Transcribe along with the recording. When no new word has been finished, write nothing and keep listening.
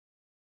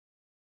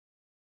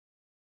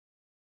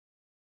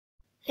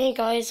Hey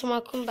guys, and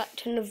welcome back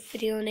to another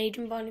video on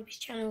Adrian Barnaby's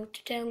channel.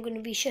 Today I'm going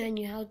to be showing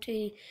you how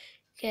to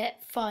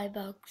get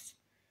firebugs.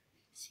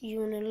 So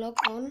you want to log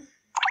on,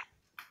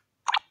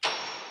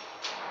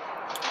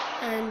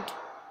 and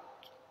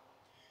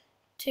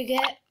to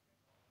get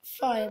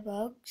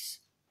firebugs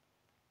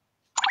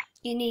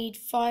you need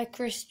fire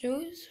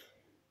crystals.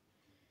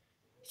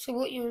 So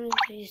what you want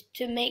to do is,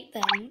 to make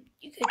them,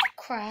 you go to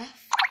craft,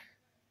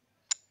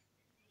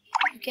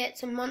 you get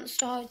some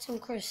monster hides and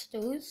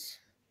crystals,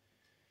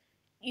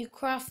 you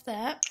craft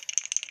that,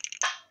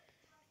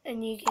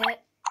 and you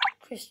get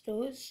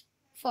crystals,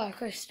 fire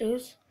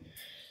crystals.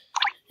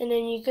 And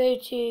then you go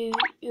to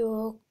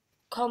your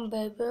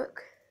combo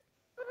book,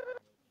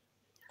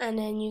 and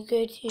then you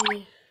go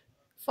to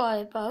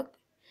firebug,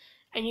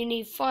 and you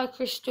need fire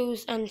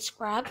crystals and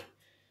scrap,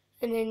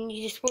 and then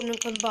you just want to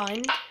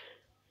combine,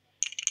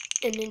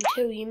 and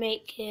until you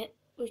make it,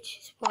 which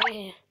is right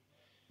here.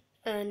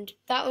 And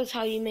that was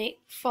how you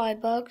make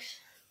firebugs.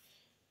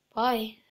 Bye.